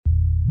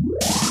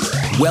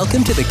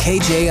Welcome to the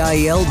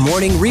KJIL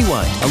Morning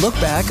Rewind, a look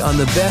back on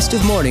the best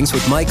of mornings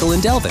with Michael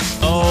and Delvin.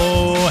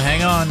 Oh,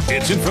 hang on.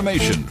 It's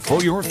information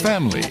for your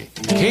family.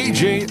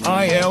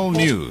 KJIL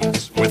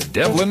News with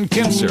Devlin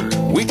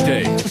Kinser.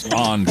 Weekdays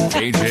on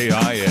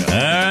KJIL.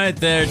 All right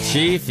there,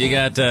 Chief. You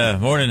got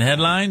morning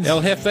headlines?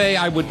 El Jefe,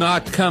 I would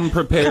not come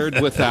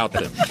prepared without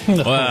them.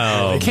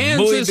 Wow.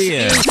 Kansas Muy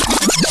bien.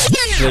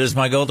 It is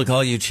my goal to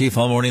call you Chief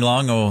all morning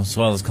long, as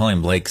well as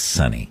calling Blake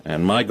Sonny.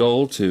 And my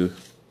goal to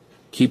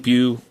keep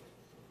you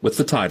with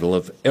the title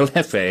of El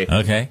Jefe.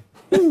 Okay.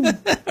 All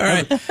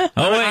right.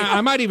 Oh, wait.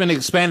 I might even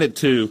expand it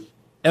to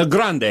El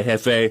Grande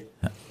Jefe.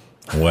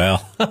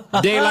 Well,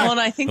 Well, and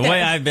I think the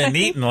way I've been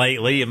eating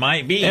lately, it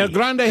might be. El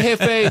Grande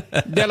Jefe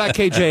de la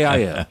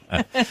KJIL.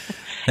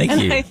 Thank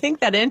and you. I think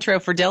that intro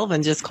for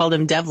Delvin just called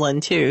him Devlin,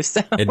 too.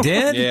 So It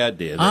did? Yeah, it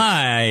did.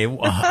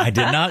 I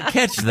did not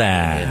catch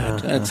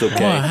that. That's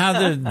okay. Well, how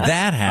did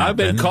that happen? I've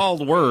been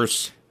called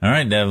worse. All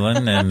right,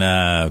 Devlin. And,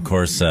 of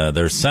course,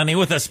 there's Sonny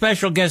with a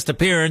special guest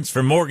appearance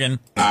from Morgan.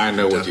 I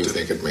know what you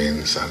think it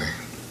means, Sonny.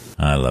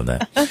 I love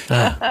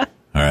that.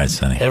 All right,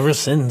 Sonny. Ever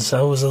since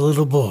I was a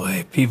little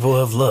boy, people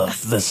have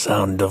loved the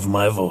sound of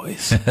my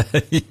voice.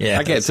 Yeah.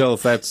 I can't tell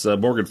if that's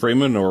Morgan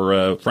Freeman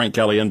or Frank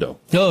Caliendo.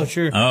 Oh,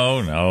 sure.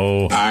 Oh,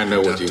 no. I know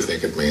what you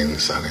think it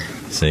means, Sonny.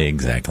 See,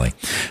 exactly.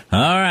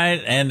 All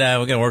right, and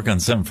we're going to work on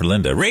something for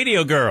Linda.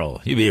 Radio girl.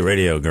 You be a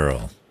radio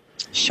girl.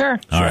 sure.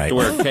 All right. To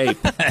wear a cape.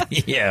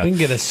 Yeah. We can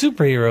get a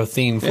superhero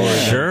theme for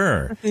it.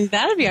 Sure.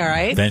 That'd be all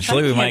right.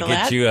 Eventually, I we can might handle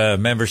get that. you a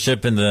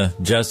membership in the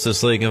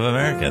Justice League of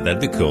America.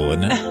 That'd be cool,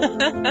 wouldn't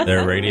it? They're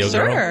a radio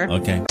Sure. girl.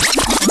 Okay.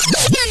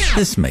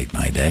 This made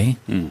my day.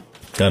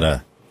 Got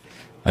a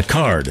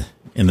card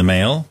in the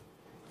mail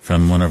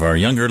from one of our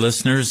younger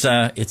listeners.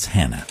 It's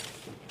Hannah.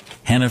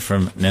 Hannah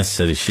from Ness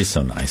City. She's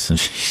so nice. And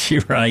she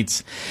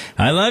writes,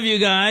 I love you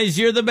guys.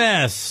 You're the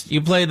best.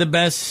 You play the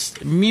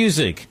best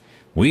music.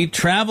 We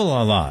travel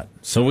a lot,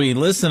 so we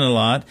listen a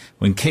lot.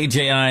 When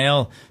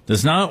KJIL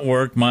does not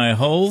work, my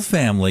whole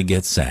family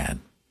gets sad.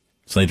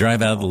 So they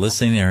drive out of the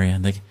listening area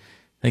and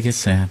they get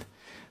sad.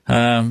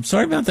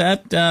 Sorry about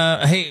that.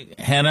 Hey,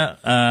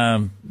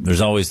 Hannah,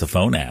 there's always the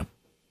phone app.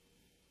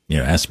 You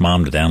know, ask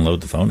Mom to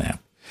download the phone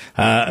app.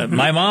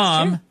 My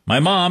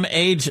mom,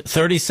 age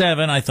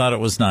 37, I thought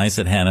it was nice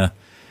that Hannah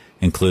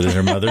included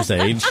her mother's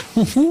age.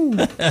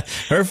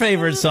 Her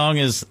favorite song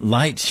is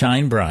Light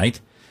Shine Bright.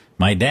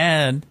 My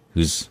dad,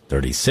 who's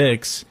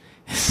 36,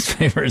 his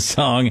favorite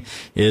song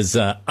is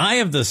Eye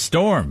of the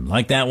Storm.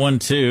 Like that one,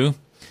 too.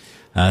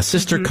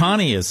 Sister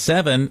Connie is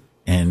 7,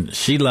 and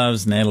she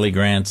loves Natalie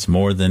Grant's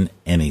More Than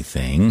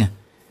Anything.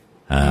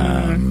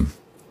 Let's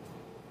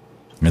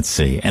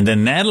see. And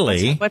then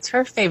Natalie... What's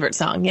her favorite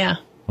song? Yeah.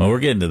 Well, we're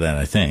getting to that,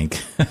 I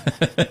think.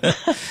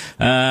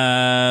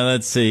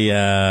 Let's see.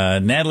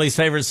 Natalie's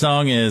favorite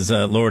song is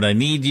Lord, I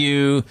Need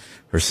You.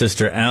 Her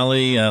sister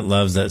Allie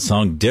loves that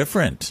song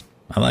Different.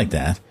 I like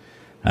that.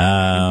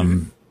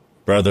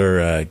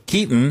 Brother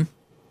Keaton,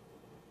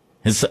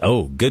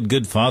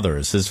 Good Father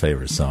is his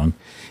favorite song.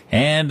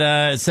 And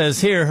it says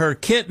here, her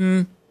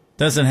kitten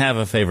doesn't have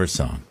a favorite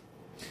song.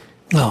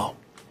 Oh.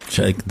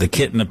 The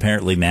kitten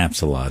apparently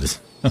naps a lot, is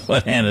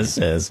what Hannah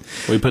says.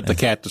 We put the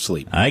cat to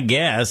sleep. I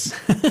guess.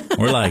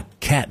 We're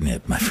like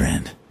catnip, my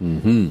friend.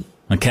 Mm-hmm.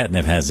 Well,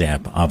 catnip has the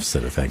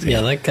opposite effect.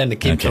 Yeah, that kind of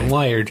keeps them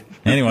wired.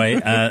 Anyway,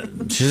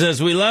 she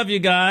says, we love you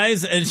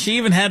guys. And she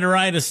even had to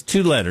write us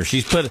 2 letters.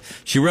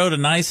 She wrote a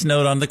nice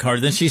note on the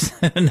card. Then she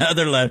sent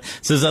another letter.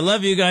 Says, I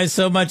love you guys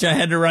so much I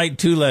had to write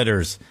 2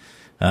 letters.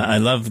 I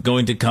love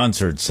going to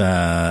concerts.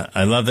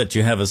 I love that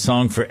you have a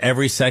song for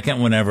every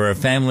second. Whenever a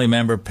family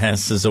member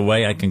passes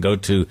away, I can go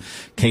to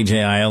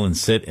KJIL and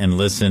sit and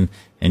listen,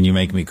 and you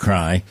make me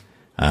cry.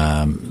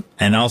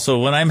 And also,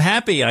 when I'm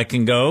happy, I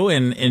can go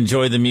and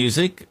enjoy the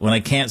music. When I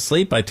can't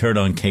sleep, I turn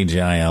on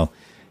KJIL.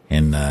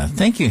 And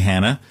thank you,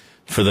 Hannah,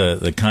 for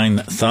the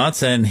kind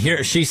thoughts. And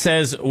here she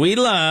says, we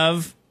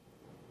love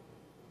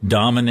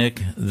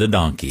Dominic the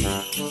Donkey.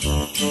 All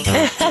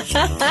Can't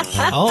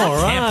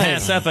right.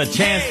 pass up a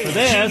chance for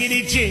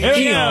this. Here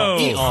we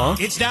go.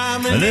 It's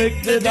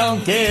Dominic the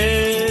Donkey.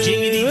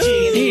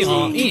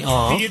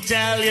 the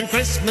Italian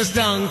Christmas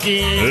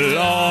donkey.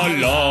 La,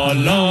 la,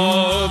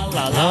 la.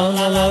 La, la,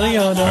 la, la,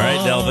 la, All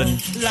right, Delvin.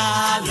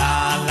 La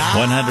la la.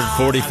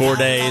 144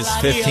 days,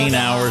 15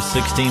 hours,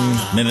 16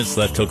 minutes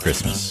left till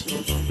Christmas.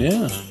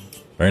 Yeah.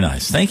 Very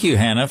nice. Thank you,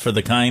 Hannah, for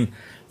the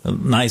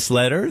nice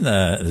letter.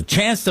 The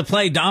chance to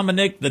play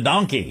Dominic the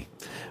Donkey.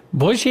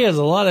 Boy, she has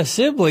a lot of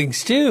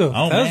siblings, too.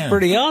 Oh, That's man.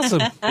 pretty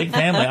awesome. Big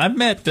family. I've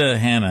met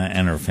Hannah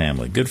and her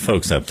family. Good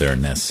folks up there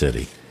in Ness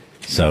City.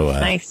 So,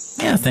 Nice.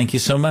 Yeah, thank you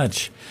so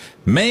much.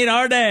 Made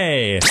our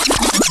day.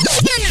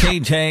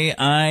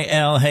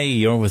 KJIL. Hey,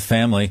 you're with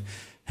family.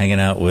 Hanging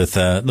out with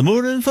the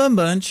Morning Fun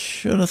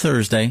Bunch on a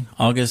Thursday,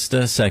 August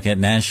 2nd,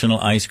 National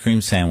Ice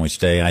Cream Sandwich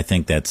Day. I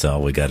think that's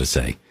all we got to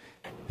say.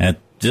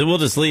 We'll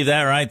just leave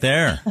that right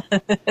there.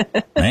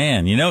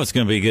 Man, you know it's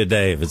going to be a good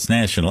day if it's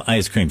National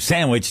Ice Cream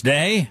Sandwich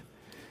Day.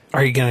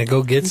 Are you going to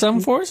go get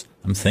some for us?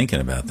 I'm thinking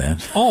about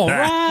that. All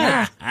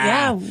right.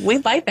 Yeah, we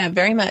like that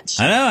very much.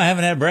 I know. I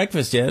haven't had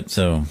breakfast yet,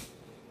 so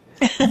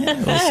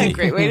we'll see.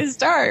 Great way to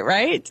start,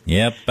 right?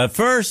 Yep. But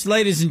first,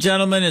 ladies and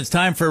gentlemen, it's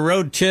time for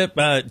road trip.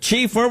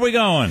 Chief, where are we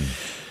going?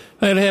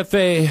 Well,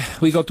 Hefe,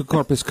 we go to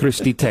Corpus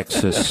Christi,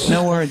 Texas.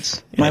 No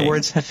words. My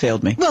words have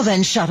failed me. Well,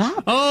 then shut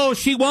up. Oh,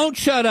 she won't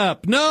shut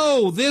up.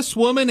 No, this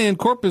woman in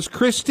Corpus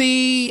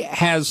Christi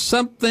has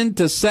something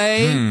to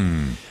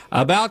say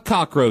about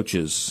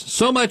cockroaches.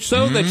 So much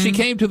so that she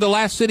came to the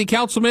last city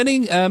council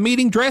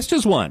meeting dressed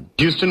as one.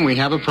 Houston, we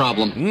have a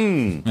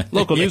problem.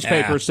 Local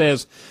newspaper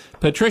says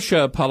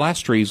Patricia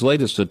Palastri's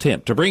latest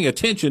attempt to bring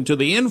attention to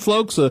the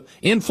influx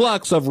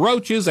of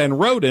roaches and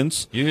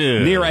rodents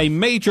near a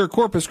major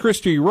Corpus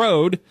Christi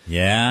road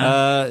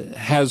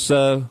has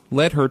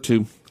led her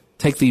to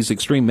take these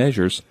extreme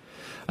measures.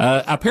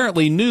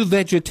 Apparently, new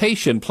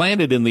vegetation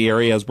planted in the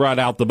area has brought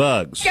out the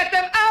bugs. Get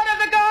them out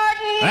of the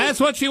garden!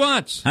 That's what she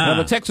wants. Now,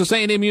 the Texas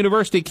A&M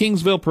University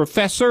Kingsville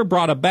professor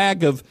brought a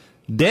bag of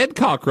dead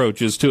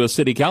cockroaches to a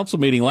city council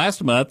meeting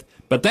last month,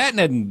 but that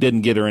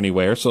didn't get her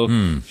anywhere, so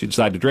she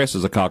decided to dress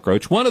as a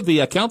cockroach. One of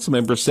the council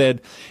members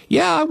said,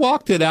 yeah, I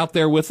walked it out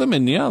there with them,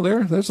 and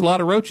there's a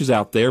lot of roaches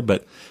out there,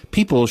 but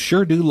people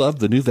sure do love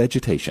the new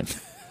vegetation.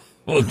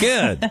 Well,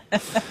 good.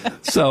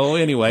 So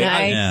anyway,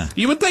 Nice.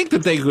 you would think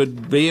that they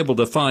would be able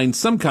to find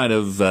some kind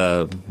of,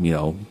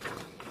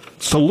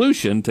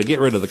 solution to get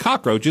rid of the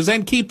cockroaches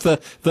and keep the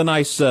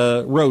nice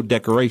road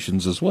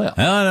decorations as well.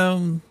 I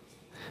know.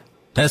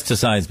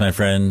 Pesticides, my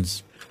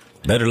friends.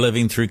 Better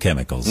living through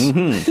chemicals.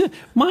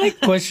 My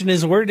question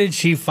is, where did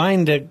she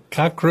find a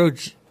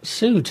cockroach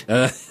suit?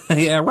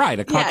 Yeah, right.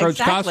 A cockroach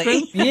exactly.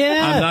 costume?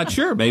 Yeah. I'm not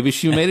sure. Maybe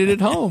she made it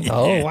at home.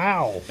 Oh,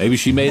 wow. Maybe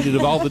she made it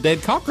of all the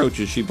dead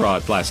cockroaches she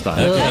brought last time.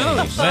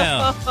 Okay.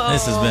 Well,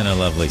 this has been a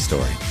lovely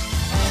story.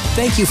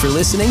 Thank you for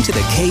listening to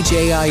the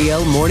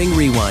KJIL Morning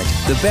Rewind,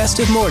 the best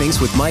of mornings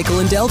with Michael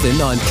and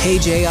Delvin on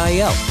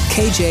KJIL.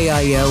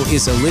 KJIL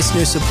is a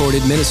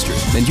listener-supported ministry,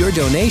 and your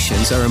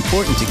donations are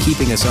important to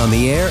keeping us on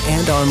the air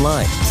and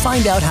online.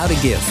 Find out how to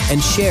give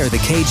and share the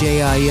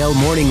KJIL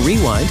Morning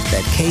Rewind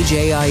at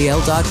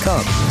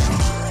kjil.com.